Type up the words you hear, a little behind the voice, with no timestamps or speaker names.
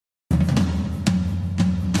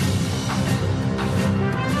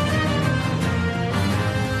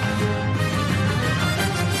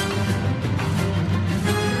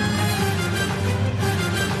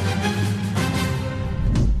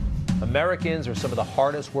Americans are some of the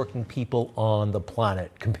hardest working people on the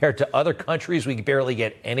planet. Compared to other countries, we barely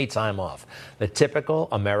get any time off. The typical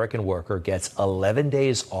American worker gets 11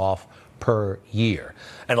 days off per year.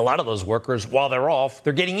 And a lot of those workers, while they're off,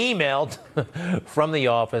 they're getting emailed from the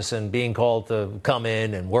office and being called to come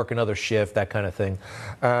in and work another shift, that kind of thing.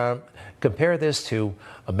 Compare this to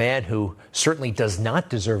a man who certainly does not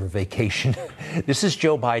deserve a vacation. This is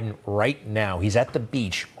Joe Biden right now. He's at the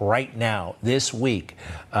beach right now, this week.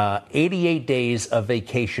 88 days of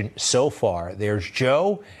vacation so far. There's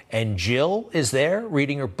Joe, and Jill is there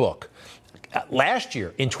reading her book. Last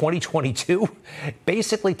year, in 2022,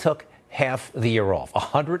 basically took half the year off,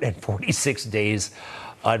 146 days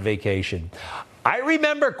on vacation. I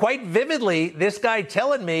remember quite vividly this guy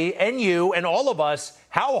telling me and you and all of us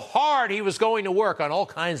how hard he was going to work on all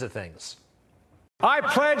kinds of things. I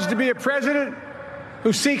pledge to be a president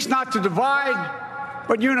who seeks not to divide,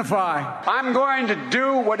 but unify. I'm going to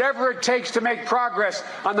do whatever it takes to make progress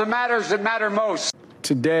on the matters that matter most.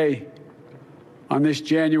 Today, on this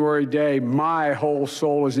January day, my whole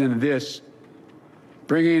soul is in this.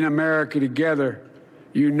 Bringing America together,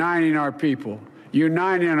 uniting our people,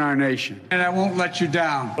 uniting our nation. And I won't let you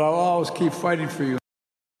down. I'll always keep fighting for you.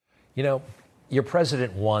 You know, your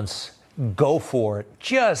president wants, go for it.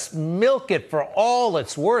 Just milk it for all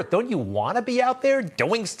it's worth. Don't you want to be out there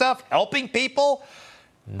doing stuff, helping people?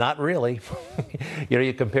 Not really. You know,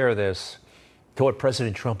 you compare this to what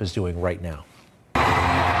President Trump is doing right now.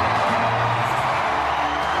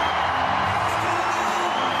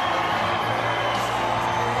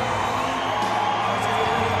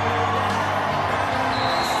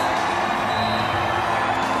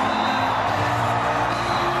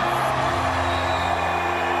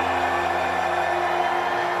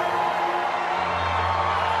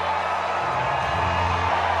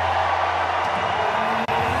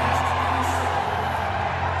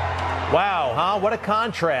 What a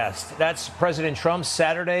contrast. That's President Trump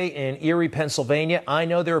Saturday in Erie, Pennsylvania. I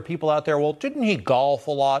know there are people out there, well, didn't he golf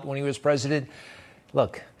a lot when he was president?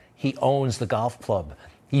 Look, he owns the golf club.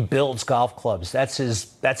 He builds golf clubs. That's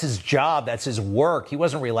his job. That's his work. He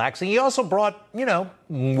wasn't relaxing. He also brought,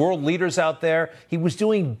 world leaders out there. He was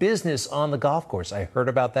doing business on the golf course. I heard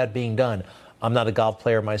about that being done. I'm not a golf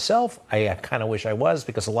player myself. I kind of wish I was,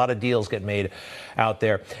 because a lot of deals get made out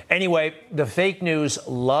there. Anyway, the fake news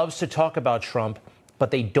loves to talk about Trump,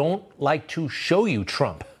 but they don't like to show you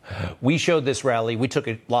Trump. We showed this rally. We took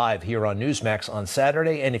it live here on Newsmax on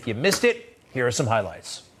Saturday. And if you missed it, here are some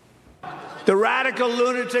highlights. The radical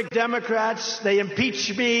lunatic Democrats, they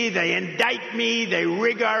impeach me, they indict me, they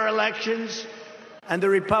rig our elections. And the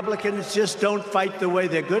Republicans just don't fight the way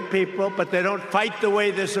they're good people, but they don't fight the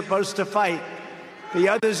way they're supposed to fight. The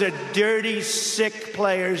others are dirty, sick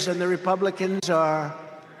players, and the Republicans are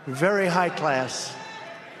very high class.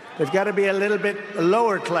 They've got to be a little bit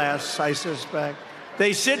lower class, I suspect.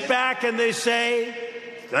 They sit back and they say,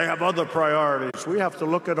 they have other priorities. We have to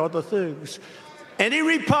look at other things. Any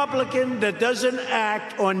Republican that doesn't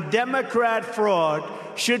act on Democrat fraud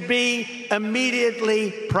should be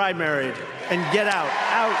immediately primaried and get out.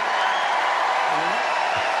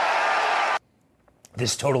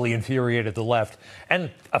 This totally infuriated the left.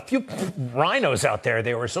 And a few rhinos out there,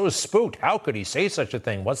 they were so spooked. How could he say such a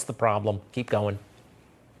thing? What's the problem? Keep going.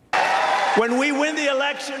 When we win the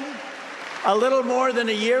election, a little more than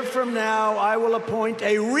a year from now, I will appoint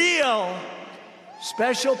a real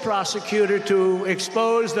special prosecutor to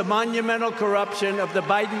expose the monumental corruption of the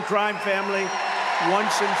Biden crime family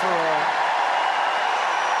once and for all.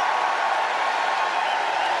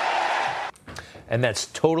 And that's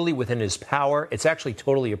totally within his power. It's actually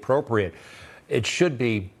totally appropriate. It should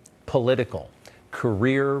be political.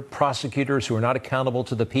 Career prosecutors who are not accountable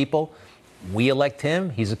to the people. We elect him.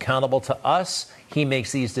 He's accountable to us. He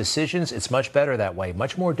makes these decisions. It's much better that way,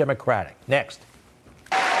 much more democratic. Next.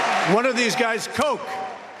 One of these guys, Koch.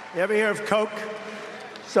 You ever hear of Koch?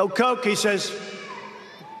 So Koch, he says,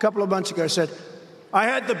 a couple of months ago, said, I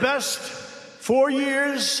had the best 4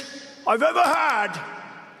 years I've ever had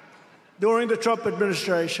during the Trump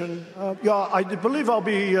administration. I believe I'll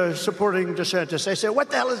be supporting DeSantis. I said,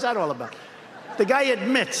 what the hell is that all about? The guy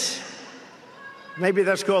admits, maybe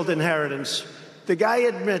that's called inheritance. The guy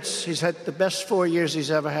admits he's had the best 4 years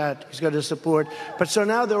he's ever had. He's got his support. But so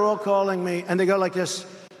now they're all calling me, and they go like this.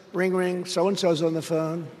 Ring, ring, so-and-so's on the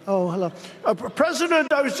phone. Oh, hello.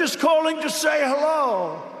 President, I was just calling to say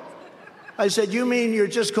hello. I said, you mean you're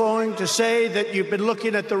just calling to say that you've been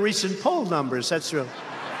looking at the recent poll numbers? That's true.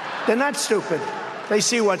 They're not stupid. They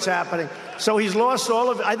see what's happening. So he's lost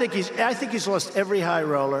all of it. I think he's lost every high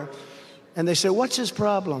roller. And they say, what's his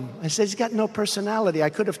problem? I said, he's got no personality. I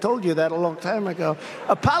could have told you that a long time ago.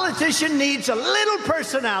 A politician needs a little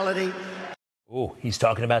personality. Oh, he's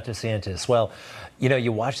talking about DeSantis. Well, you know,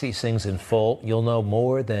 you watch these things in full, you'll know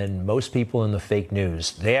more than most people in the fake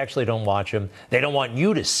news. They actually don't watch them. They don't want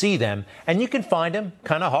you to see them. And you can find them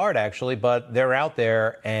kind of hard, actually, but they're out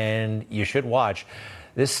there and you should watch.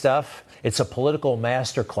 This stuff, it's a political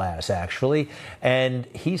masterclass, actually. And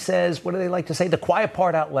he says, what do they like to say? The quiet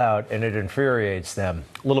part out loud, and it infuriates them.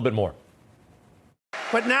 A little bit more.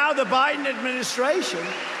 But now the Biden administration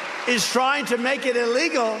is trying to make it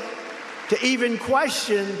illegal to even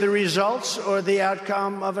question the results or the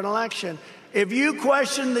outcome of an election. If you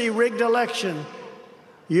question the rigged election,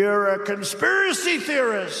 you're a conspiracy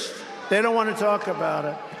theorist. They don't want to talk about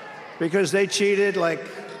it because they cheated like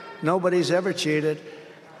nobody's ever cheated.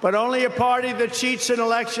 But only a party that cheats in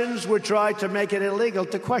elections would try to make it illegal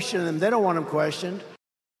to question them. They don't want them questioned.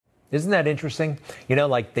 Isn't that interesting? You know,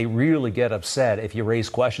 like they really get upset if you raise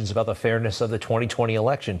questions about the fairness of the 2020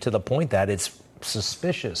 election to the point that it's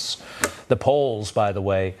suspicious. The polls, by the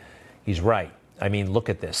way, he's right. I mean, look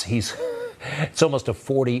at this. It's almost a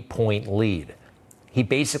 40-point lead. He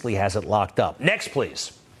basically has it locked up. Next,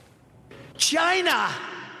 please. China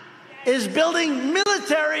is building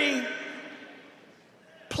military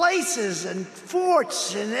places and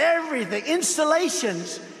forts and everything,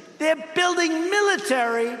 installations. They're building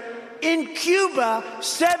military in Cuba,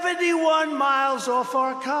 71 miles off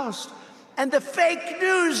our coast. And the fake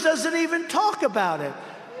news doesn't even talk about it.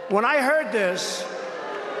 When I heard this,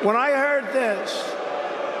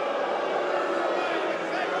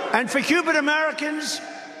 and for Cuban Americans,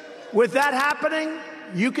 with that happening,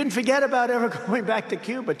 you can forget about ever going back to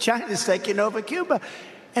Cuba. China's taking over Cuba.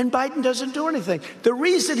 And Biden doesn't do anything. The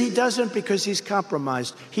reason he doesn't, because he's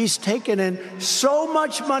compromised. He's taken in so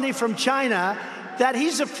much money from China that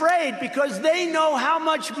he's afraid because they know how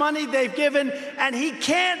much money they've given, and he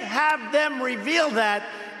can't have them reveal that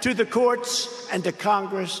to the courts and to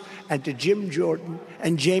Congress and to Jim Jordan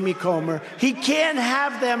and Jamie Comer. He can't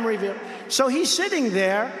have them reveal. So he's sitting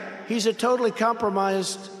there. He's a totally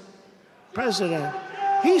compromised president.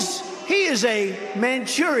 He is a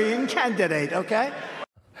Manchurian candidate, okay?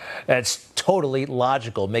 That's totally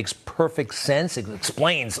logical, makes perfect sense. It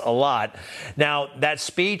explains a lot. Now, that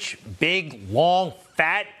speech, big, long,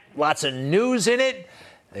 fat, lots of news in it.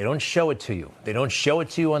 They don't show it to you. They don't show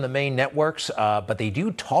it to you on the main networks, but they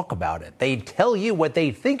do talk about it. They tell you what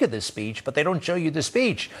they think of the speech, but they don't show you the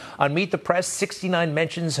speech. On Meet the Press, 69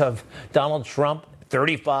 mentions of Donald Trump,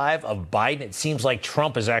 35 of Biden. It seems like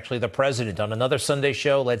Trump is actually the president. On another Sunday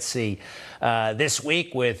show, let's see, this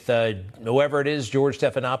week with whoever it is, George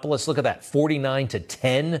Stephanopoulos. Look at that,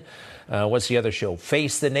 49-10. What's the other show?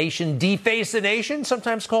 Face the Nation, Deface the Nation,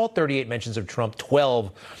 sometimes called. 38 mentions of Trump, 12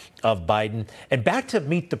 of Biden. And back to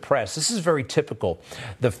Meet the Press. This is very typical.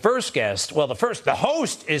 The first guest, the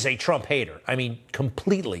host is a Trump hater. I mean,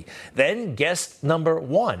 completely. Then guest number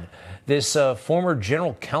one, this former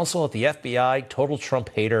general counsel at the FBI, total Trump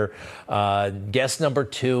hater. Guest number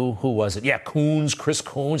two, who was it? Yeah, Chris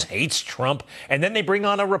Coons hates Trump. And then they bring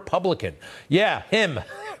on a Republican. Yeah, him.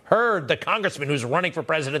 Heard the congressman who's running for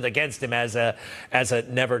president against him as a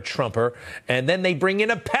never Trumper. And then they bring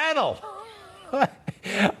in a panel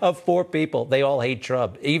of four people. They all hate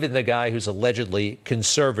Trump, even the guy who's allegedly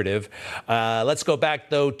conservative. Let's go back,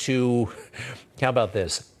 though, to, how about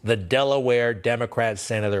this? The Delaware Democrat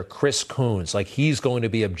Senator Chris Coons, like he's going to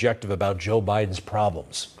be objective about Joe Biden's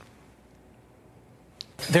problems.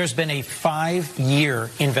 There's been a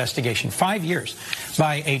 5-year investigation, 5 years,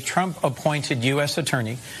 by a Trump-appointed U.S.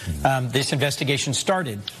 attorney. This investigation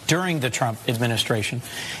started during the Trump administration,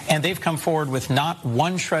 and they've come forward with not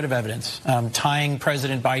one shred of evidence tying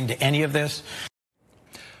President Biden to any of this.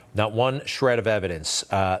 Not one shred of evidence.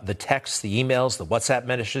 The texts, the emails, the WhatsApp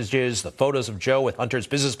messages, the photos of Joe with Hunter's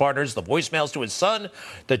business partners, the voicemails to his son,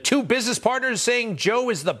 the two business partners saying Joe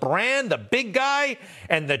is the brand, the big guy,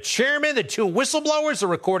 and the chairman, the two whistleblowers, the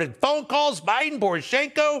recorded phone calls, Biden,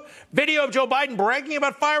 Poroshenko, video of Joe Biden bragging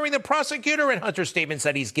about firing the prosecutor, and Hunter's statements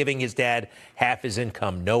that he's giving his dad half his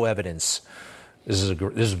income. No evidence. This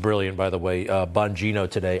is brilliant, by the way. Bongino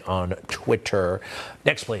today on Twitter.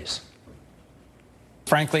 Next, please.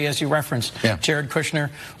 Frankly, as you referenced, Jared Kushner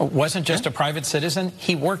wasn't just a private citizen.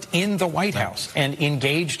 He worked in the White House and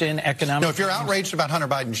engaged in economic... No, if you're outraged about Hunter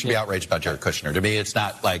Biden, you should be outraged about Jared Kushner. To me, it's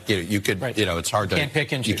not like, you could, it's hard to... You can't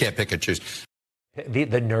pick and choose. You can't pick and choose.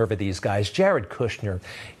 The nerve of these guys. Jared Kushner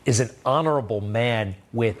is an honorable man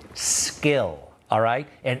with skill. all right?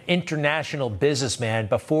 An international businessman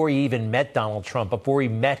before he even met Donald Trump, before he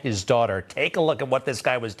met his daughter. Take a look at what this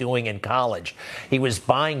guy was doing in college. He was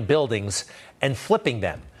buying buildings and flipping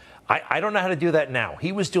them. I don't know how to do that now.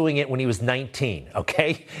 He was doing it when he was 19,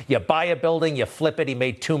 okay? You buy a building, you flip it, he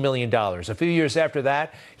made $2 million. A few years after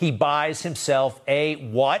that, he buys himself a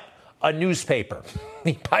what? A newspaper.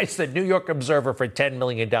 He buys the New York Observer for $10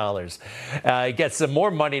 million. He gets some more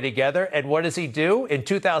money together, and what does he do? In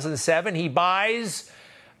 2007, he buys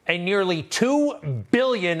a nearly $2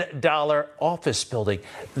 billion office building.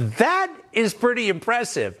 That is pretty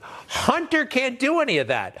impressive. Hunter can't do any of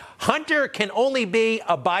that. Hunter can only be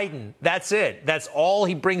a Biden. That's it. That's all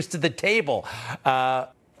he brings to the table.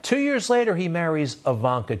 2 years later, he marries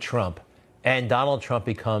Ivanka Trump, and Donald Trump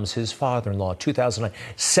becomes his father-in-law, 2009,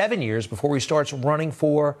 7 years before he starts running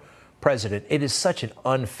for president. It is such an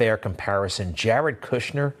unfair comparison. Jared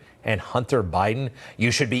Kushner and Hunter Biden, you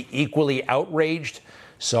should be equally outraged.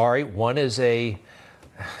 Sorry, one is a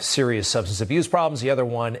serious substance abuse problems. The other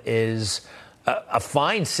one is a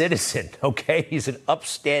fine citizen, okay? He's an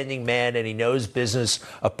upstanding man, and he knows business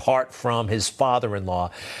apart from his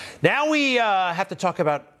father-in-law. Now we have to talk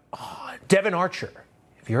about Devon Archer.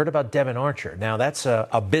 Have you heard about Devon Archer? Now, that's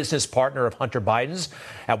a business partner of Hunter Biden's.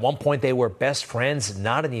 At one point, they were best friends.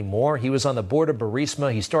 Not anymore. He was on the board of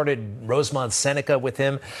Burisma. He started Rosemont Seneca with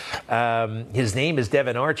him. His name is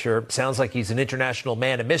Devon Archer. Sounds like he's an international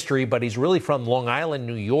man of mystery, but he's really from Long Island,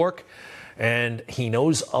 New York. And he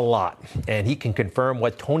knows a lot. And he can confirm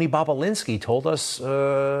what Tony Bobulinski told us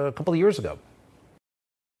a couple of years ago.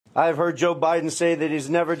 I've heard Joe Biden say that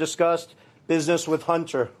he's never discussed business with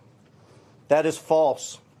Hunter. That is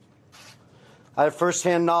false. I have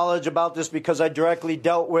firsthand knowledge about this because I directly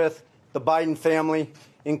dealt with the Biden family,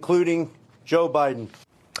 including Joe Biden.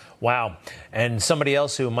 Wow. And somebody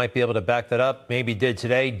else who might be able to back that up maybe did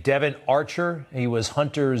today, Devon Archer. He was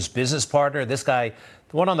Hunter's business partner. This guy,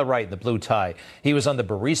 the one on the right, the blue tie, he was on the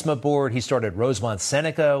Burisma board. He started Rosemont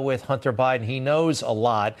Seneca with Hunter Biden. He knows a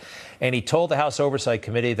lot. And he told the House Oversight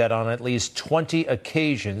Committee that on at least 20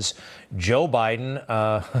 occasions, Joe Biden,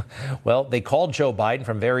 they called Joe Biden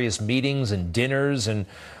from various meetings and dinners and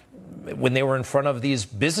when they were in front of these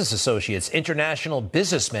business associates, international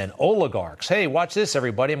businessmen, oligarchs. Hey, watch this,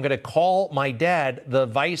 everybody. I'm going to call my dad the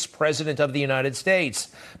vice president of the United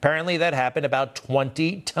States. Apparently that happened about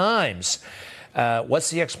 20 times. What's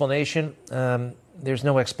the explanation? There's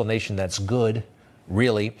no explanation that's good,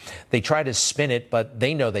 really. They try to spin it, but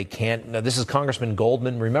they know they can't. Now, this is Congressman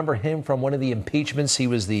Goldman. Remember him from one of the impeachments? He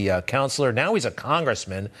was the counselor. Now he's a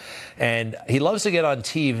congressman, and he loves to get on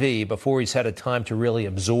TV before he's had a time to really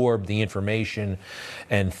absorb the information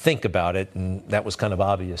and think about it, and that was kind of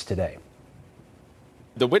obvious today.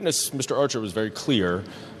 The witness, Mr. Archer, was very clear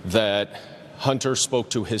that Hunter spoke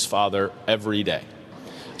to his father every day.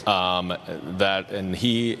 And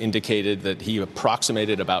he indicated that he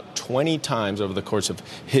approximated about 20 times over the course of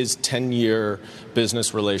his 10-year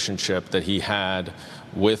business relationship that he had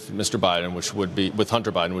with Mr. Biden, with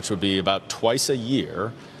Hunter Biden, which would be about twice a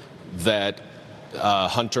year, that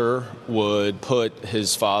Hunter would put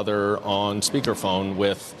his father on speakerphone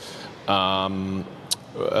with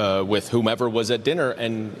whomever was at dinner,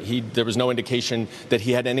 and there was no indication that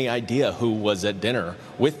he had any idea who was at dinner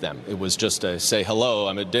with them. It was just a say, hello,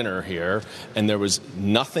 I'm at dinner here, and there was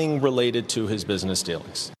nothing related to his business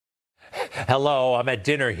dealings. Hello, I'm at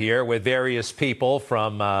dinner here with various people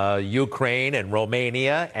from Ukraine and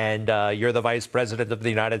Romania, and you're the vice president of the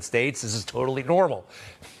United States. This is totally normal.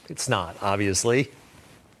 It's not, obviously.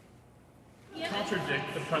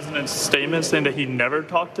 Contradict the president's statement saying that he never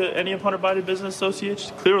talked to any of Hunter Biden's business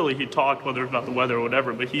associates? Clearly he talked, whether it's about the weather or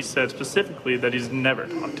whatever, but he said specifically that he's never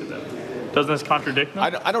talked to them. Doesn't this contradict them?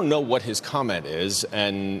 I don't know what his comment is,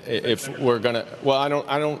 and if we're going to, well,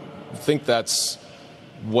 I don't think that's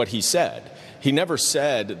what he said. He never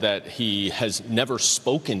said that he has never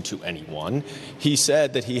spoken to anyone. He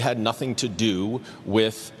said that he had nothing to do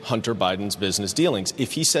with Hunter Biden's business dealings.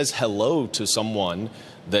 If he says hello to someone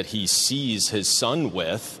that he sees his son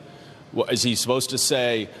with, is he supposed to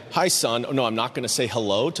say, hi, son? Oh, no, I'm not going to say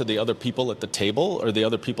hello to the other people at the table or the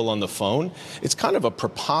other people on the phone. It's kind of a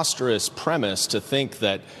preposterous premise to think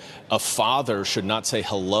that a father should not say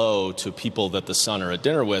hello to people that the son is at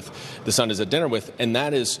dinner with, and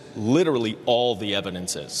that is literally all the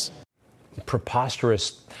evidence is.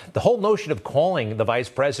 Preposterous. The whole notion of calling the vice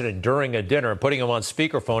president during a dinner and putting him on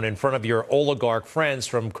speakerphone in front of your oligarch friends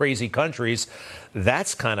from crazy countries,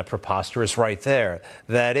 that's kind of preposterous right there.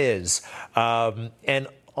 That is. And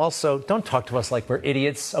also, don't talk to us like we're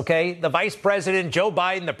idiots, okay? The vice president, Joe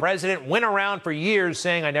Biden, the president, went around for years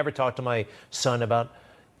saying, I never talked to my son about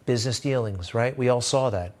business dealings, right? We all saw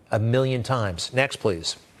that a million times. Next,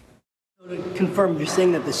 please. To confirm, you're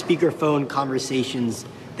saying that the speakerphone conversations,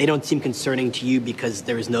 they don't seem concerning to you because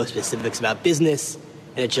there was no specifics about business,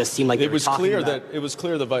 and it just seemed like it was clear that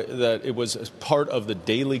it was part of the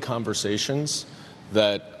daily conversations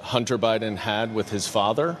that Hunter Biden had with his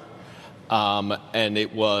father, and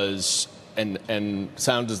it was and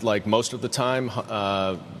sounded like most of the time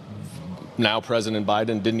now President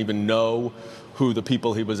Biden didn't even know who the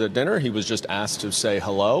people he was at dinner. He was just asked to say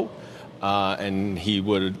hello. And he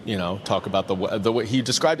would, talk about the way he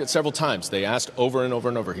described it several times. They asked over and over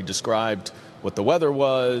and over. He described what the weather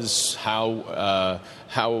was, how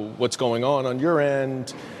what's going on your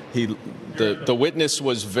end. The witness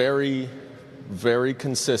was very, very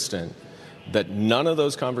consistent that none of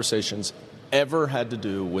those conversations ever had to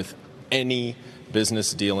do with any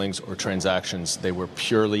business dealings or transactions. They were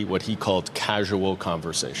purely what he called casual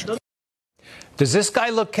conversations. Does this guy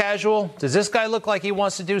look casual? Does this guy look like he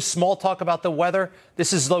wants to do small talk about the weather?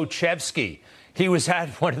 This is Zlochevsky. He was at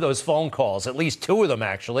one of those phone calls, at least two of them,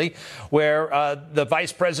 actually, where the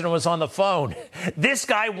vice president was on the phone. This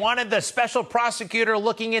guy wanted the special prosecutor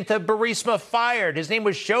looking into Burisma fired. His name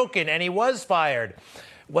was Shokin, and he was fired. It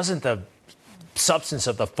wasn't the substance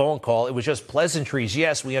of the phone call. It was just pleasantries.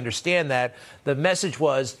 Yes, we understand that. The message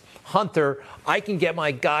was, Hunter, I can get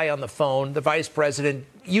my guy on the phone, the vice president.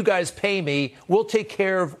 You guys pay me. We'll take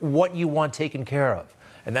care of what you want taken care of.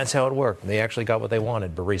 And that's how it worked. They actually got what they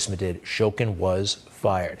wanted. Burisma did. Shokin was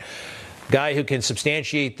fired. Guy who can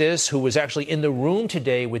substantiate this, who was actually in the room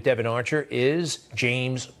today with Devon Archer, is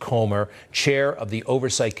James Comer, chair of the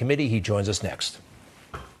Oversight Committee. He joins us next.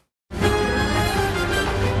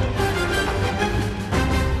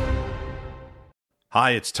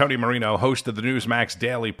 Hi, it's Tony Marino, host of the Newsmax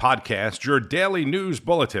Daily Podcast, your daily news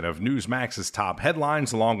bulletin of Newsmax's top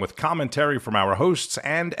headlines, along with commentary from our hosts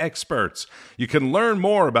and experts. You can learn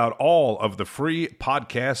more about all of the free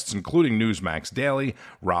podcasts, including Newsmax Daily,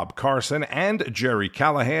 Rob Carson, and Jerry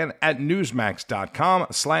Callahan at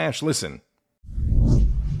newsmax.com/listen.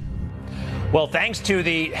 Well, thanks to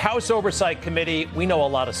the House Oversight Committee, we know a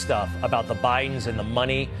lot of stuff about the Bidens and the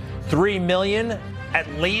money. $3 million at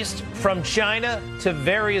least from China to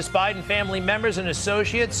various Biden family members and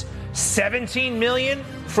associates. $17 million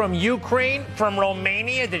from Ukraine, from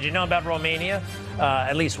Romania. Did you know about Romania?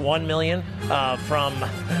 At least $1 million from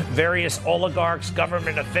various oligarchs,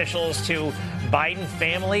 government officials to Biden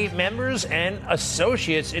family members and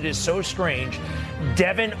associates. It is so strange.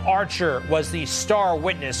 Devon Archer was the star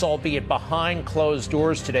witness, albeit behind closed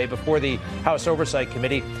doors today before the House Oversight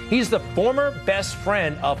Committee. He's the former best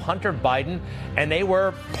friend of Hunter Biden, and they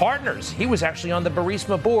were partners. He was actually on the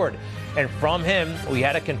Burisma board. And from him, we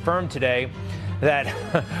had to confirm today that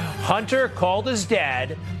Hunter called his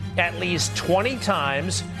dad at least 20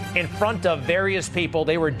 times in front of various people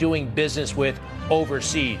they were doing business with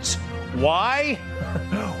overseas. Why?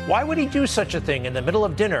 Why would he do such a thing in the middle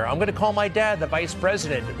of dinner? I'm going to call my dad, the vice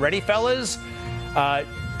president. Ready, fellas?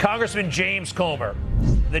 Congressman James Comer,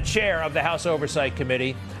 the chair of the House Oversight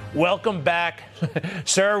Committee. Welcome back.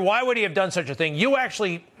 Sir, why would he have done such a thing? You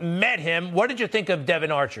actually met him. What did you think of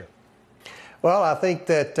Devon Archer? Well, I think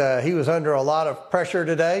that he was under a lot of pressure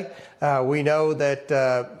today. We know that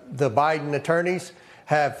the Biden attorneys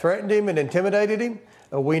have threatened him and intimidated him.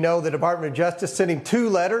 We know the Department of Justice sent him 2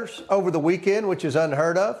 letters over the weekend, which is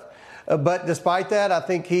unheard of. But despite that, I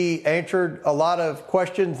think he answered a lot of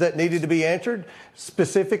questions that needed to be answered,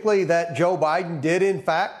 specifically that Joe Biden did, in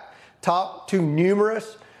fact, talk to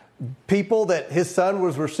numerous people that his son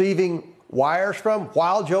was receiving wires from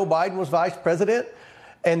while Joe Biden was vice president.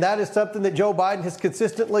 And that is something that Joe Biden has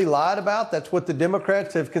consistently lied about. That's what the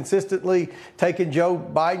Democrats have consistently taken Joe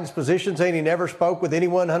Biden's position, saying he never spoke with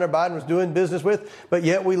anyone Hunter Biden was doing business with. But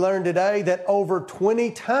yet we learned today that over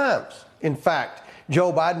 20 times, in fact,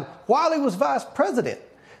 Joe Biden, while he was vice president,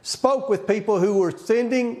 spoke with people who were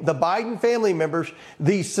sending the Biden family members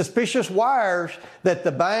these suspicious wires that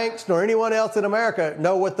the banks nor anyone else in America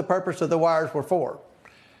know what the purpose of the wires were for.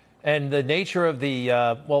 And the nature of the,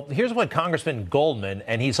 well, here's what Congressman Goldman,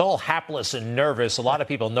 and he's all hapless and nervous. A lot of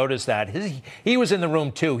people noticed that. He was in the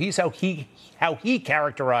room, too. He's how he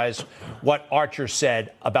characterized what Archer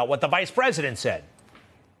said about what the vice president said.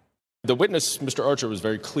 The witness, Mr. Archer, was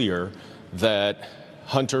very clear that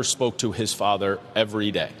Hunter spoke to his father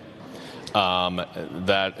every day.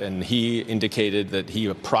 And he indicated that he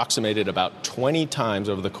approximated about 20 times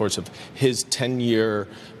over the course of his 10-year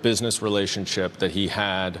business relationship that he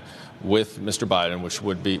had with Mr. Biden, which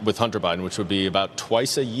would be with Hunter Biden, which would be about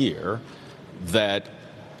twice a year, that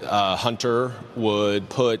Hunter would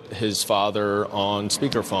put his father on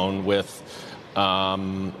speakerphone with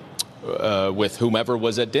with whomever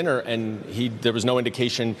was at dinner, and there was no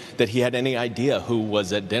indication that he had any idea who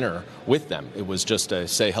was at dinner with them. It was just a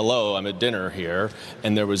say, hello, I'm at dinner here,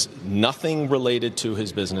 and there was nothing related to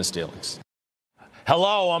his business dealings.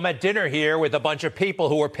 Hello, I'm at dinner here with a bunch of people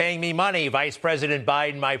who are paying me money. Vice President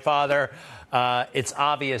Biden, my father. It's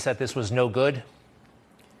obvious that this was no good.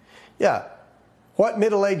 Yeah. What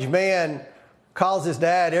middle-aged man calls his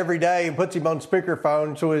dad every day and puts him on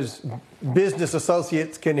speakerphone so his business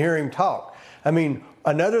associates can hear him talk? I mean,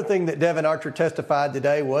 another thing that Devon Archer testified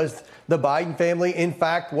today was the Biden family, in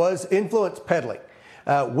fact, was influence peddling.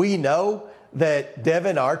 We know that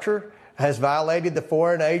Devon Archer has violated the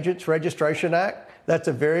Foreign Agents Registration Act. That's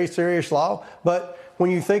a very serious law. But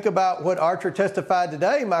when you think about what Archer testified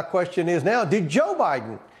today, my question is now, did Joe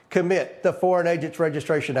Biden commit the Foreign Agents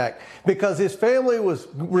Registration Act? Because his family was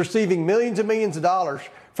receiving millions and millions of dollars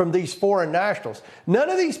from these foreign nationals. None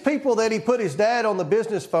of these people that he put his dad on the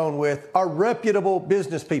business phone with are reputable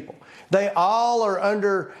business people. They all are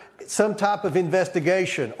under some type of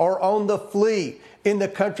investigation or on the flee in the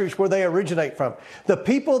countries where they originate from. The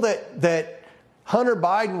people that Hunter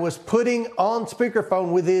Biden was putting on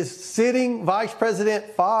speakerphone with his sitting vice president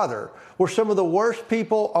father were some of the worst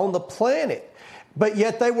people on the planet. But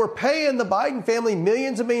yet they were paying the Biden family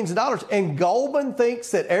millions and millions of dollars. And Goldman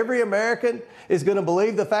thinks that every American is going to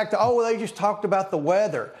believe the fact that, oh, well, they just talked about the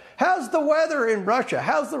weather. How's the weather in Russia?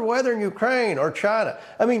 How's the weather in Ukraine or China?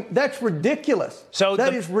 I mean, that's ridiculous.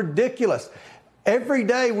 That is ridiculous. Every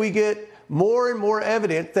day we get more and more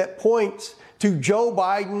evidence that points to Joe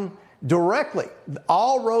Biden directly.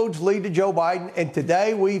 All roads lead to Joe Biden. And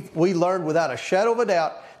today we learned without a shadow of a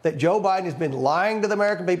doubt that Joe Biden has been lying to the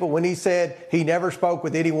American people when he said he never spoke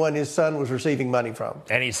with anyone his son was receiving money from.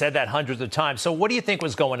 And he said that hundreds of times. So what do you think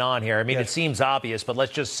was going on here? I mean, It seems obvious, but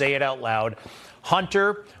let's just say it out loud.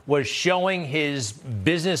 Hunter was showing his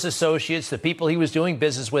business associates, the people he was doing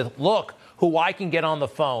business with, look, who I can get on the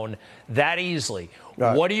phone that easily.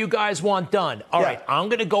 Right. What do you guys want done? All right, I'm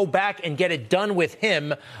going to go back and get it done with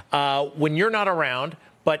him when you're not around,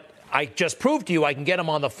 but I just proved to you I can get him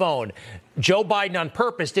on the phone. Joe Biden on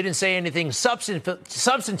purpose didn't say anything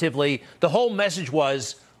substantively. The whole message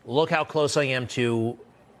was, look how close I am to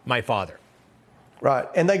my father. Right.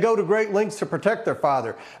 And they go to great lengths to protect their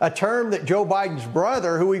father, a term that Joe Biden's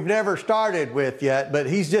brother, who we've never started with yet, but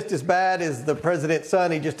he's just as bad as the president's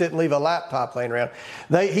son. He just didn't leave a laptop laying around.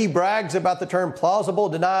 He brags about the term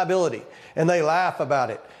plausible deniability, and they laugh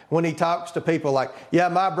about it when he talks to people like, yeah,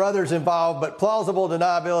 my brother's involved, but plausible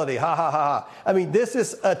deniability, ha, ha, ha, ha. I mean, this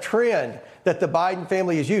is a trend that the Biden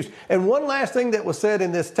family has used. And one last thing that was said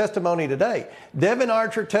in this testimony today, Devon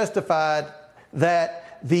Archer testified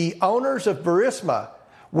that the owners of Burisma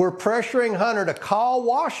were pressuring Hunter to call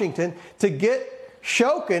Washington to get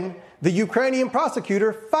Shokin, the Ukrainian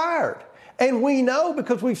prosecutor, fired. And we know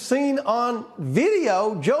because we've seen on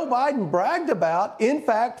video Joe Biden bragged about, in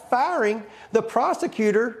fact, firing the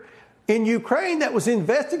prosecutor in Ukraine that was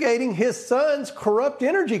investigating his son's corrupt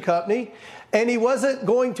energy company. And he wasn't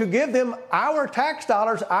going to give them our tax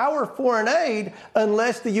dollars, our foreign aid,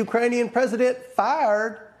 unless the Ukrainian president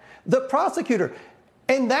fired the prosecutor.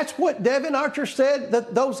 And that's what Devon Archer said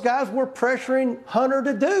that those guys were pressuring Hunter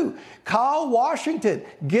to do. Call Washington.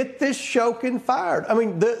 Get this Shokin fired. I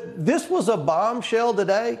mean, this was a bombshell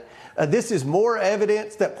today. This is more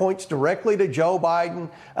evidence that points directly to Joe Biden.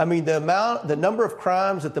 I mean, the number of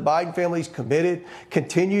crimes that the Biden family's committed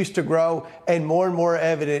continues to grow, and more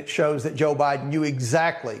evidence shows that Joe Biden knew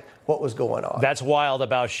exactly what was going on. That's wild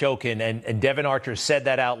about Shokin, and Devon Archer said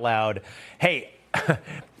that out loud. Hey,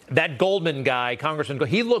 that Goldman guy, Congressman,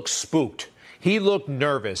 he looked spooked. He looked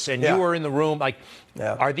nervous, and you were in the room.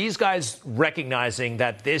 Are these guys recognizing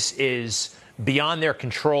that this is beyond their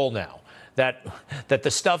control now? That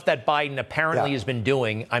the stuff that Biden apparently has been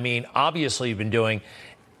doing, I mean, obviously been doing,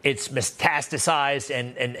 it's metastasized,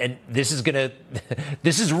 and this is gonna,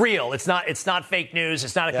 this is real. It's not fake news.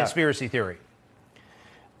 It's not a conspiracy theory.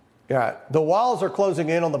 Yeah, the walls are closing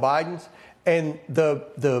in on the Bidens, and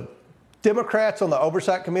the Democrats on the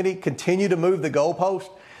Oversight Committee continue to move the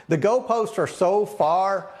goalposts. The goalposts are so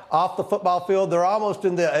far off the football field, they're almost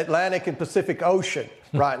in the Atlantic and Pacific Ocean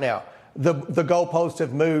right now. The goalposts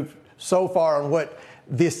have moved so far on what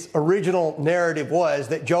this original narrative was,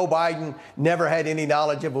 that Joe Biden never had any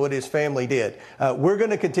knowledge of what his family did. We're going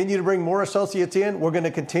to continue to bring more associates in. We're going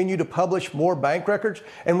to continue to publish more bank records,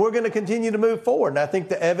 and we're going to continue to move forward. And I think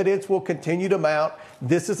the evidence will continue to mount.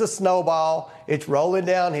 This is a snowball. It's rolling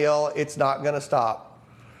downhill. It's not going to stop.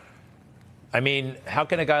 I mean, how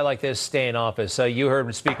can a guy like this stay in office? So you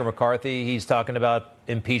heard Speaker McCarthy. He's talking about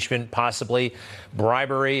impeachment, possibly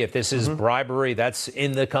bribery. If this is bribery, that's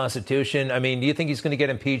in the Constitution. I mean, do you think he's going to get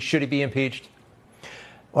impeached? Should he be impeached?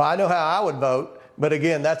 Well, I know how I would vote. But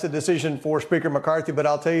again, that's a decision for Speaker McCarthy. But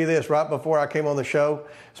I'll tell you this, right before I came on the show,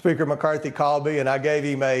 Speaker McCarthy called me and I gave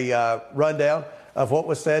him a rundown of what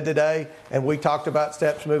was said today. And we talked about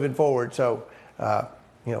steps moving forward. So,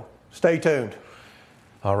 stay tuned.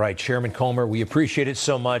 All right, Chairman Comer, we appreciate it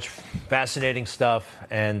so much. Fascinating stuff.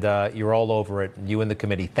 And you're all over it, you and the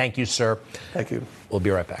committee. Thank you, sir. Thank you. We'll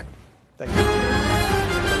be right back. Thank you.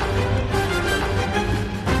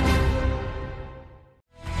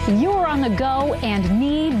 You're on the go and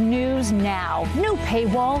need news now. No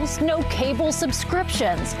paywalls, no cable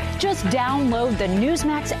subscriptions. Just download the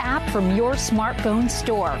Newsmax app from your smartphone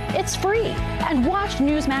store. It's free. And watch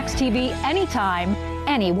Newsmax TV anytime,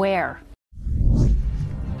 anywhere.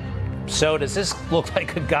 So does this look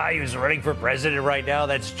like a guy who's running for president right now?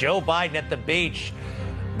 That's Joe Biden at the beach.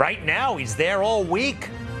 Right now, he's there all week.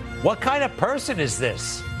 What kind of person is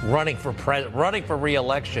this running for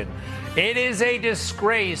re-election? It is a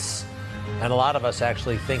disgrace. And a lot of us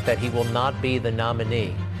actually think that he will not be the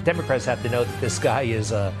nominee. Democrats have to know that this guy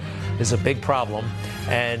is a big problem.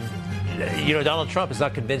 And, Donald Trump is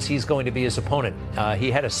not convinced he's going to be his opponent.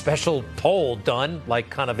 He had a special poll done, like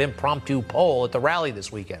kind of impromptu poll at the rally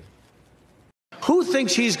this weekend. Who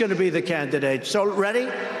thinks he's going to be the candidate? So, ready?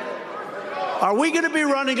 Are we going to be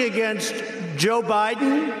running against Joe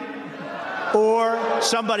Biden or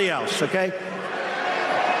somebody else, okay?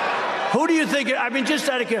 Who do you think? I mean, just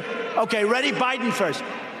out of curiosity. Okay, ready? Biden first.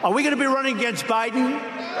 Are we going to be running against Biden?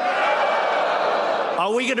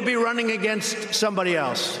 Are we going to be running against somebody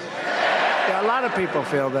else? Yeah, a lot of people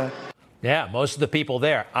feel that. Yeah, most of the people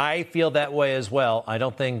there. I feel that way as well. I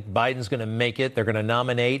don't think Biden's going to make it. They're going to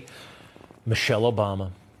nominate Michelle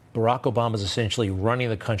Obama. Barack Obama is essentially running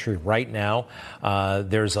the country right now.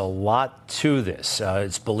 There's a lot to this.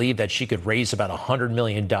 It's believed that she could raise about $100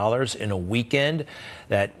 million in a weekend,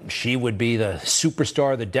 that she would be the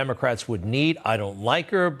superstar the Democrats would need. I don't like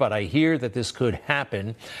her, but I hear that this could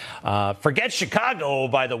happen. Forget Chicago,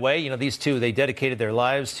 by the way. These two, they dedicated their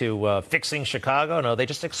lives to fixing Chicago. No, they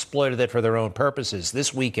just exploited it for their own purposes.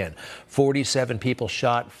 This weekend, 47 people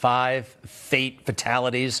shot, 5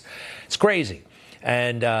 fatalities. It's crazy.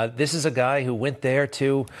 And this is a guy who went there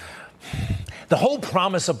to... The whole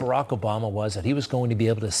promise of Barack Obama was that he was going to be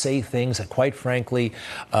able to say things that, quite frankly,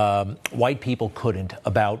 white people couldn't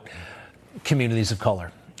about communities of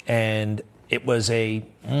color. And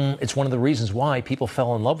it's one of the reasons why people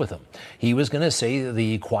fell in love with him. He was going to say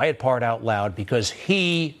the quiet part out loud because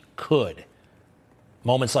he could.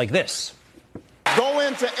 Moments like this. Go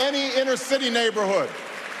into any inner city neighborhood,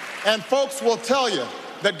 and folks will tell you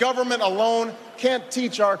that government alone can't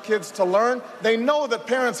teach our kids to learn. They know that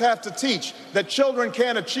parents have to teach, that children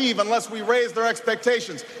can't achieve unless we raise their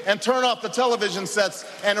expectations and turn off the television sets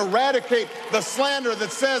and eradicate the slander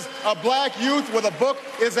that says a black youth with a book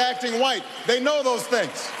is acting white. They know those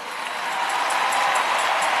things.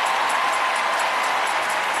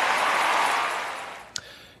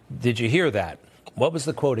 Did you hear that? What was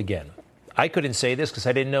the quote again? I couldn't say this because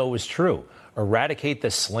I didn't know it was true. Eradicate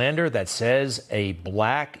the slander that says a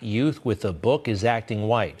black youth with a book is acting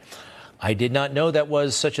white. I did not know there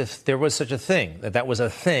was such a thing, that was a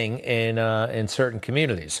thing in certain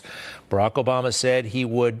communities. Barack Obama said he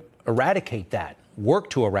would eradicate that, work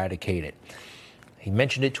to eradicate it. He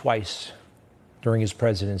mentioned it twice during his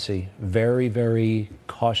presidency, very, very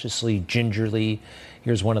cautiously, gingerly.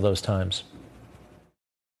 Here's one of those times.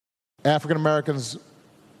 African Americans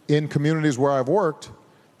in communities where I've worked,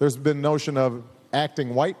 there's been notion of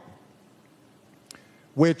acting white,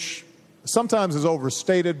 which sometimes is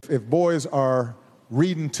overstated. If boys are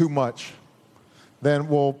reading too much, then,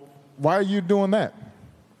 well, why are you doing that?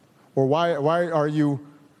 Or why are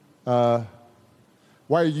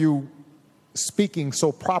you speaking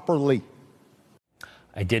so properly?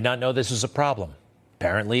 I did not know this was a problem.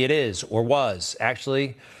 Apparently it is, or was.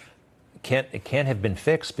 Actually, it can't have been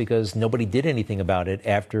fixed because nobody did anything about it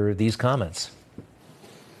after these comments.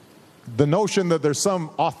 The notion that there's some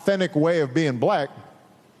authentic way of being black,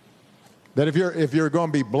 that if you're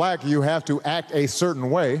going to be black, you have to act a certain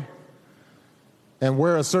way and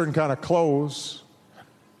wear a certain kind of clothes,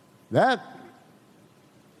 that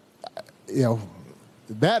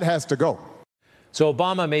has to go. So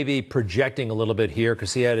Obama may be projecting a little bit here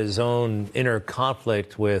because he had his own inner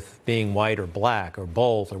conflict with being white or black or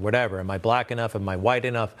both or whatever. Am I black enough? Am I white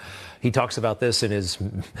enough? He talks about this in his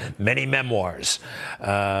many memoirs.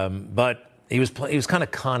 But He was kind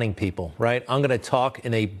of conning people, right? I'm going to talk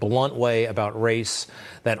in a blunt way about race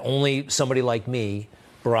that only somebody like me,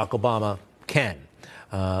 Barack Obama, can,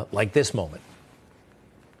 like this moment.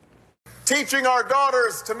 Teaching our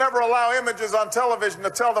daughters to never allow images on television to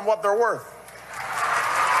tell them what they're worth.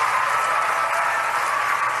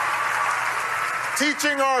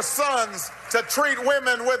 Teaching our sons to treat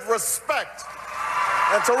women with respect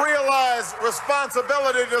and to realize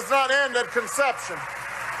responsibility does not end at conception.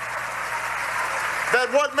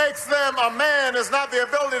 That what makes them a man is not the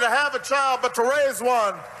ability to have a child, but to raise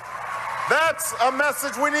one. That's a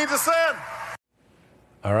message we need to send.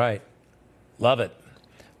 All right. Love it.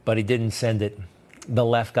 But he didn't send it. The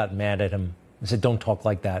left got mad at him and said, don't talk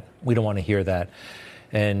like that. We don't want to hear that.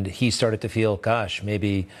 And he started to feel, gosh,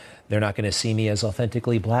 maybe they're not going to see me as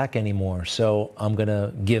authentically black anymore. So I'm going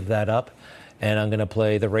to give that up. And I'm going to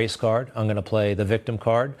play the race card. I'm going to play the victim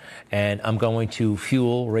card. And I'm going to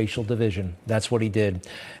fuel racial division. That's what he did.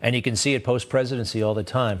 And you can see it post-presidency all the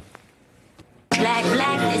time. Black,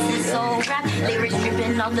 this is so rap. Lyrics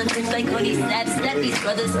dripping off the lips like Cody snaps. That these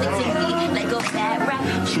brothers stick to me like a bad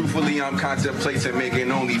rap. Truthfully, I'm contemplating making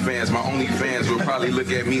OnlyFans. My OnlyFans will probably look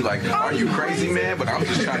at me like, are you crazy, man? But I'm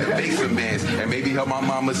just trying to make some bands and maybe help my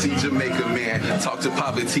mama see Jamaica, man. Talk to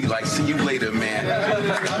Papa T like, see you later, man.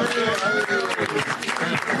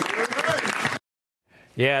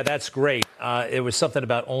 Yeah, that's great. It was something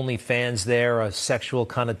about OnlyFans there, a sexual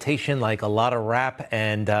connotation, like a lot of rap,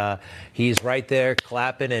 and he's right there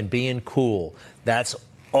clapping and being cool. That's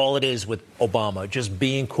all it is with Obama, just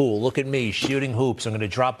being cool. Look at me, shooting hoops. I'm going to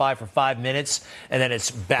drop by for 5 minutes, and then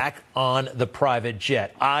it's back on the private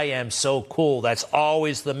jet. I am so cool. That's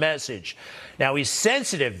always the message. Now, he's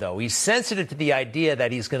sensitive, though. He's sensitive to the idea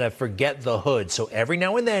that he's going to forget the hood. So every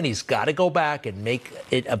now and then, he's got to go back and make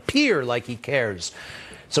it appear like he cares.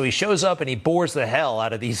 So he shows up and he bores the hell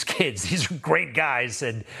out of these kids. These are great guys,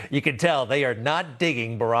 and you can tell they are not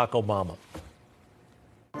digging Barack Obama.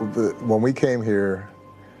 When we came here,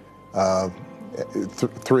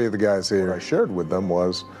 three of the guys here I shared with them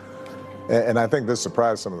was, and I think this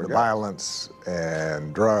surprised some of the guys, violence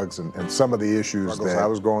and drugs and some of the issues that I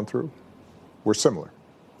was going through were similar.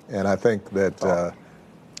 And I think that,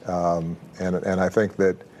 and I think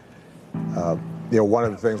that, one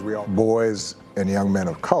of the things boys and young men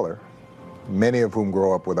of color, many of whom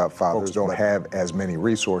grow up without fathers, don't have as many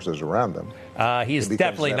resources around them. He's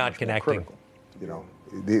definitely not connecting.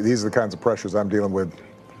 These are the kinds of pressures I'm dealing with.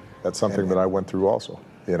 That's something that I went through also.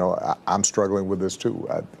 I'm struggling with this too.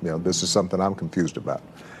 This is something I'm confused about.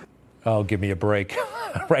 Oh, give me a break.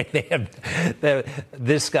 Right?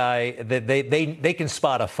 This guy, they can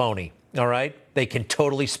spot a phony, all right? They can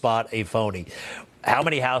totally spot a phony. How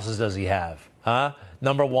many houses does he have? Huh?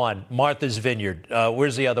 Number one, Martha's Vineyard.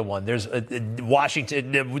 Where's the other one? There's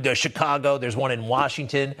Washington, Chicago. There's one in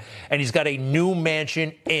Washington. And he's got a new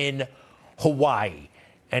mansion in Hawaii.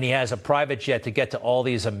 And he has a private jet to get to all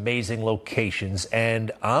these amazing locations.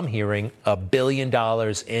 And I'm hearing $1 billion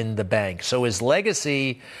in the bank. So his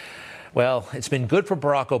legacy, well, it's been good for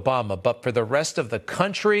Barack Obama. But for the rest of the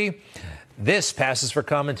country, this passes for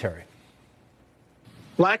commentary.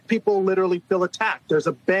 Black people literally feel attacked. There's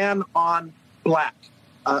a ban on black,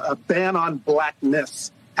 a ban on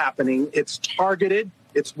blackness happening. It's targeted,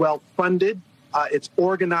 it's well-funded, it's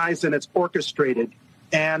organized, and it's orchestrated.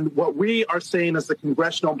 And what we are saying as the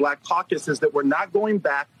Congressional Black Caucus is that we're not going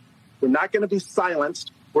back. We're not going to be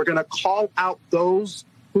silenced. We're going to call out those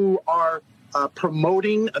who are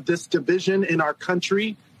promoting this division in our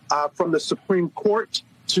country, from the Supreme Court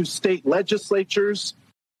to state legislatures.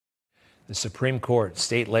 The Supreme Court,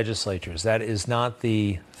 state legislatures, that is not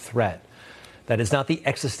the threat. That is not the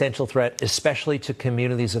existential threat, especially to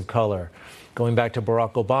communities of color. Going back to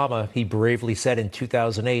Barack Obama, he bravely said in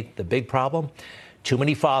 2008, the big problem, too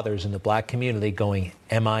many fathers in the black community going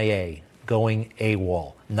MIA, going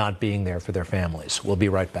AWOL, not being there for their families. We'll be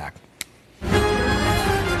right back.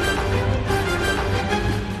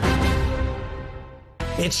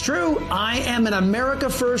 It's true. I am an America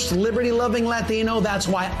First, liberty-loving Latino. That's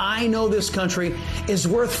why I know this country is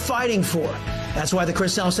worth fighting for. That's why the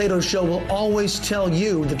Chris Salcedo Show will always tell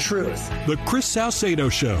you the truth. The Chris Salcedo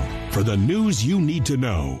Show, for the news you need to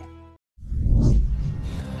know.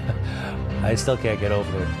 I still can't get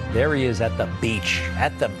over it. There he is at the beach,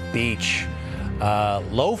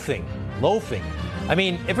 loafing. I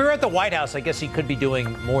mean, if we were at the White House, I guess he could be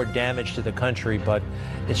doing more damage to the country, but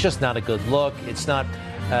it's just not a good look. It's not.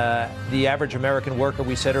 The average American worker,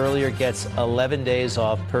 we said earlier, gets 11 days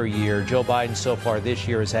off per year. Joe Biden so far this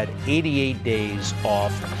year has had 88 days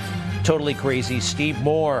off. Totally crazy. Steve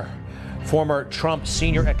Moore former Trump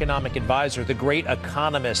senior economic advisor, the great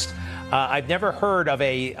economist. I've never heard of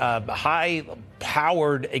a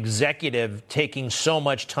high-powered executive taking so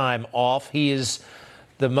much time off. He is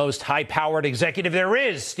the most high-powered executive there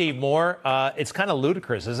is, Steve Moore. It's kind of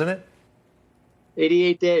ludicrous, isn't it?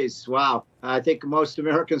 88 days. Wow. I think most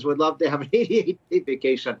Americans would love to have an 88-day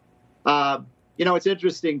vacation. It's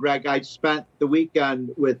interesting, Greg. I spent the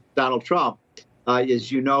weekend with Donald Trump.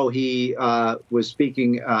 As you know, he was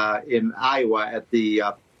speaking in Iowa at the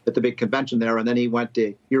big convention there, and then he went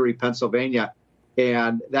to Erie, Pennsylvania.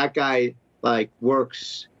 And that guy,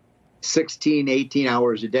 works 16, 18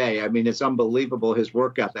 hours a day. I mean, it's unbelievable, his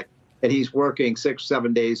work ethic. And he's working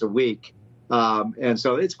 6-7 days a week. And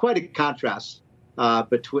so it's quite a contrast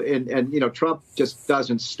between, Trump just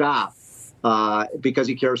doesn't stop because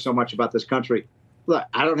he cares so much about this country. Look,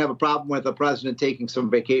 I don't have a problem with the president taking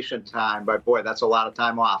some vacation time, but boy, that's a lot of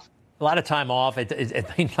time off. A lot of time off.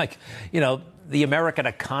 The American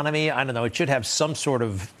economy, I don't know, it should have some sort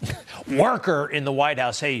of worker in the White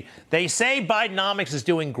House. Hey, they say Bidenomics is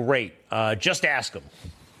doing great. Just ask them.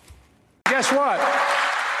 Guess what?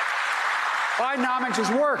 Bidenomics is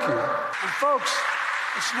working. And folks,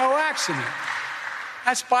 it's no accident.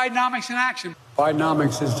 That's Bidenomics in action.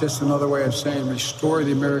 Bidenomics is just another way of saying restore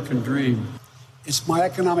the American dream. It's my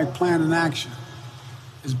economic plan in action.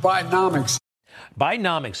 It's Bidenomics.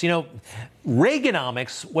 Bidenomics.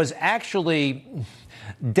 Reaganomics was actually,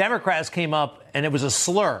 Democrats came up and it was a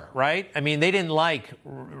slur, right? I mean, they didn't like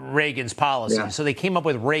Reagan's policy, so they came up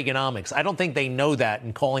with Reaganomics. I don't think they know that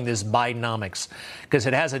in calling this Bidenomics because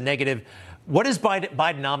it has a negative. What is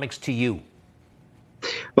Bidenomics to you?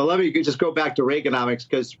 Well, let me just go back to Reaganomics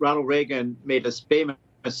because Ronald Reagan made a famous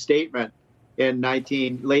statement in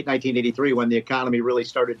late 1983 when the economy really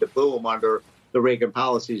started to boom under the Reagan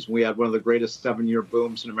policies. We had one of the greatest 7-year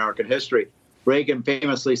booms in American history. Reagan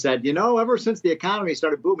famously said, ever since the economy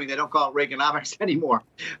started booming, they don't call it Reaganomics anymore.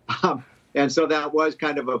 And so that was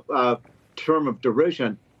kind of a term of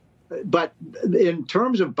derision. But in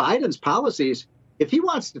terms of Biden's policies, if he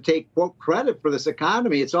wants to take, quote, credit for this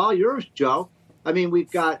economy, it's all yours, Joe. I mean, we've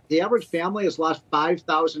got the average family has lost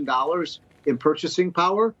 $5,000 in purchasing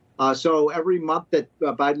power. So every month that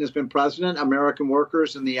Biden has been president, American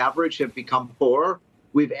workers in the average have become poor.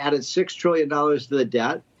 We've added $6 trillion to the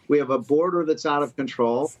debt. We have a border that's out of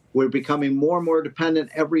control. We're becoming more and more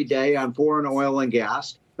dependent every day on foreign oil and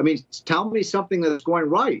gas. I mean, tell me something that's going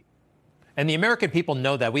right. And the American people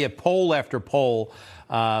know that. We have poll after poll.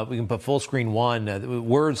 We can put full screen one.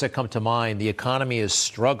 Words that come to mind. The economy is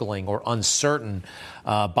struggling or uncertain.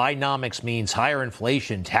 Bidenomics means higher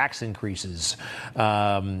inflation, tax increases.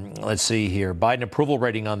 Let's see here. Biden approval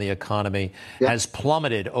rating on the economy has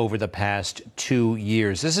plummeted over the past 2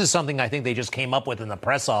 years. This is something I think they just came up with in the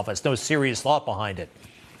press office. No serious thought behind it.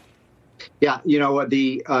 Yeah,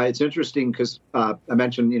 it's interesting because I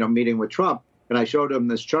mentioned, meeting with Trump. And I showed him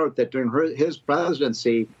this chart that during his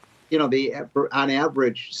presidency, on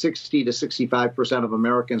average, 60 to 65% of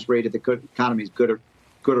Americans rated the economy as good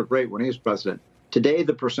or great when he was president. Today,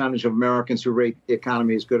 the percentage of Americans who rate the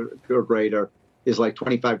economy as good or great is like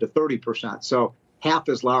 25 to 30%. So half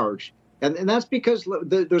as large. And that's because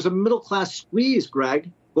there's a middle class squeeze, Greg,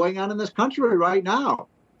 going on in this country right now.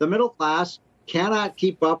 The middle class cannot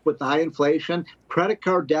keep up with the high inflation. Credit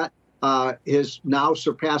card debt has now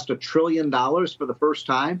surpassed $1 trillion for the first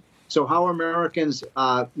time. So how are Americans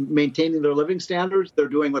maintaining their living standards? They're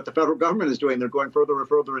doing what the federal government is doing. They're going further and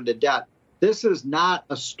further into debt. This is not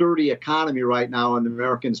a sturdy economy right now, and the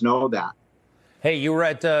Americans know that. Hey, you were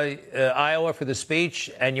at Iowa for the speech,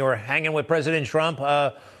 and you were hanging with President Trump.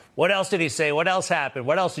 What else did he say? What else happened?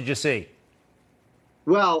 What else did you see?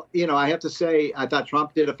 Well, I have to say, I thought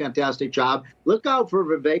Trump did a fantastic job. Look out for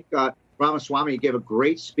Vivek Ramaswamy. He gave a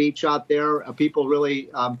great speech out there. People really,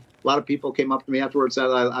 a lot of people came up to me afterwards and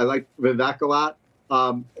said, I like Vivek a lot.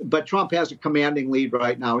 But Trump has a commanding lead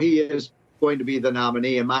right now. He is going to be the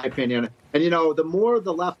nominee, in my opinion. And, the more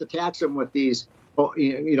the left attacks him with these,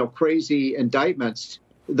 crazy indictments,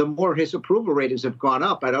 the more his approval ratings have gone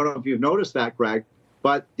up. I don't know if you've noticed that, Greg,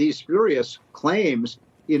 but these spurious claims,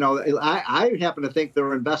 I happen to think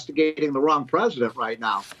they're investigating the wrong president right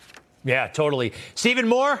now. Yeah, totally. Stephen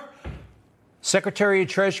Moore, Secretary of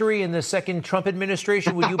Treasury in the second Trump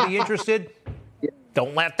administration. Would you be interested?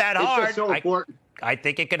 Don't laugh that hard. It's just so important. I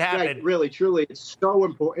think it could happen. Right, really, truly, it's so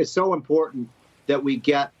important. It's so important that we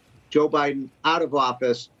get Joe Biden out of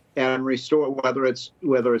office and restore. Whether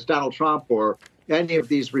it's Donald Trump or any of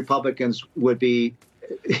these Republicans would be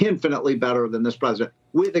infinitely better than this president.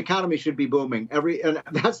 The economy should be booming. And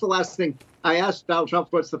that's the last thing I asked Donald Trump.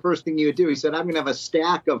 What's the first thing you would do? He said, "I'm going to have a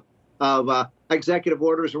stack of of executive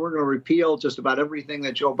orders, and we're going to repeal just about everything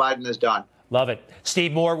that Joe Biden has done. Love it.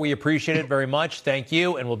 Steve Moore, we appreciate it very much. Thank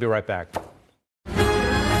you, and we'll be right back.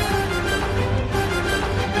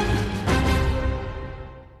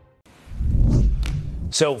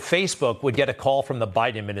 So Facebook would get a call from the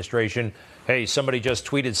Biden administration. Hey, somebody just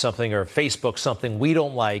tweeted something or Facebook something we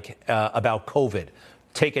don't like about COVID.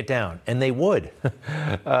 Take it down. And they would.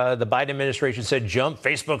 The Biden administration said jump.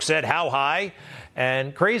 Facebook said how high?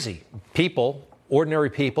 And crazy people, ordinary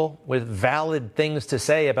people with valid things to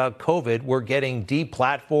say about COVID were getting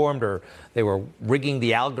deplatformed, or they were rigging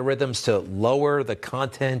the algorithms to lower the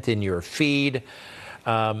content in your feed.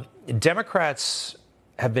 Democrats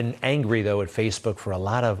have been angry, though, at Facebook for a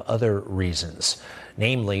lot of other reasons,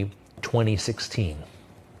 namely 2016.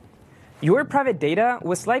 Your private data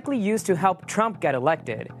was likely used to help Trump get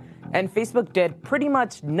elected, and Facebook did pretty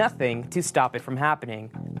much nothing to stop it from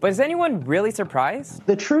happening. But is anyone really surprised?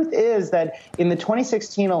 The truth is that in the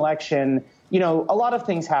 2016 election, you know, a lot of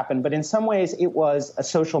things happened, but in some ways it was a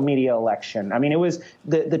social media election. I mean, it was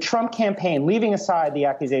the Trump campaign, leaving aside the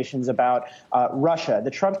accusations about Russia.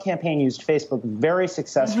 The Trump campaign used Facebook very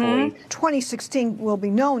successfully. 2016 will be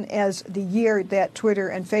known as the year that Twitter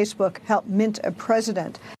and Facebook helped mint a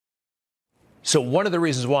president. So one of the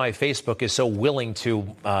reasons why Facebook is so willing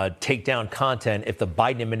to take down content if the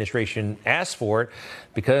Biden administration asks for it,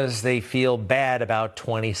 because they feel bad about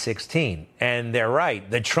 2016. And they're right.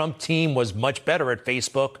 The Trump team was much better at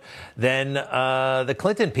Facebook than the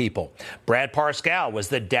Clinton people. Brad Parscale was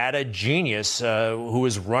the data genius who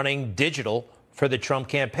was running digital for the Trump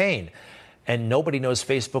campaign. And nobody knows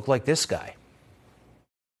Facebook like this guy.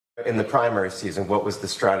 In the primary season, what was the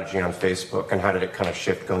strategy on Facebook, and how did it kind of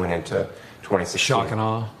shift going into 2016? Shock and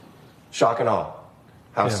awe. Shock and awe.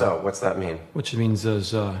 How Yeah. so? What's that mean? Which means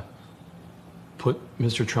is put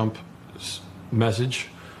Mr. Trump's message,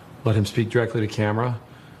 let him speak directly to camera,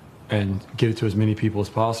 and get it to as many people as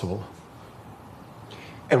possible.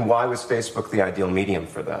 And why was Facebook the ideal medium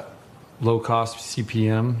for that? Low cost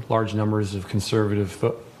CPM, large numbers of conservative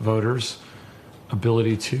voters,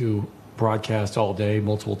 ability to broadcast all day,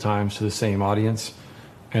 multiple times to the same audience,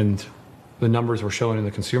 and the numbers were showing in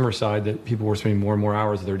the consumer side that people were spending more and more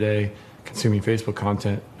hours of their day consuming Facebook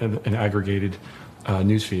content and an aggregated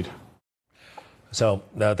newsfeed. So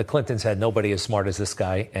the Clintons had nobody as smart as this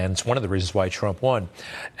guy, and it's one of the reasons why Trump won.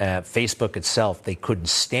 Facebook itself, they couldn't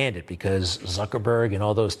stand it because Zuckerberg and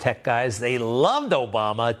all those tech guys, they loved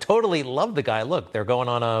Obama, totally loved the guy. Look, they're going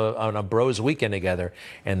on a bros weekend together,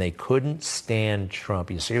 and they couldn't stand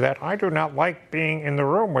Trump. You see that? I do not like being in the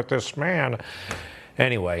room with this man.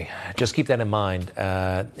 Anyway, just keep that in mind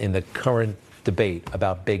in the current debate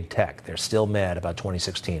about big tech. They're still mad about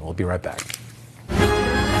 2016. We'll be right back.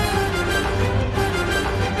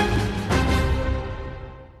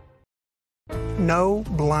 No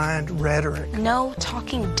blind rhetoric. No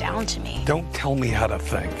talking down to me. Don't tell me how to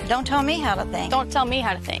think. Don't tell me how to think. Don't tell me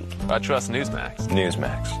how to think. I trust Newsmax.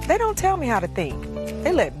 Newsmax. They don't tell me how to think.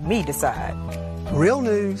 They let me decide. Real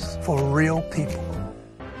news for real people.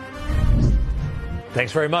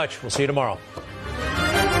 Thanks very much. We'll see you tomorrow.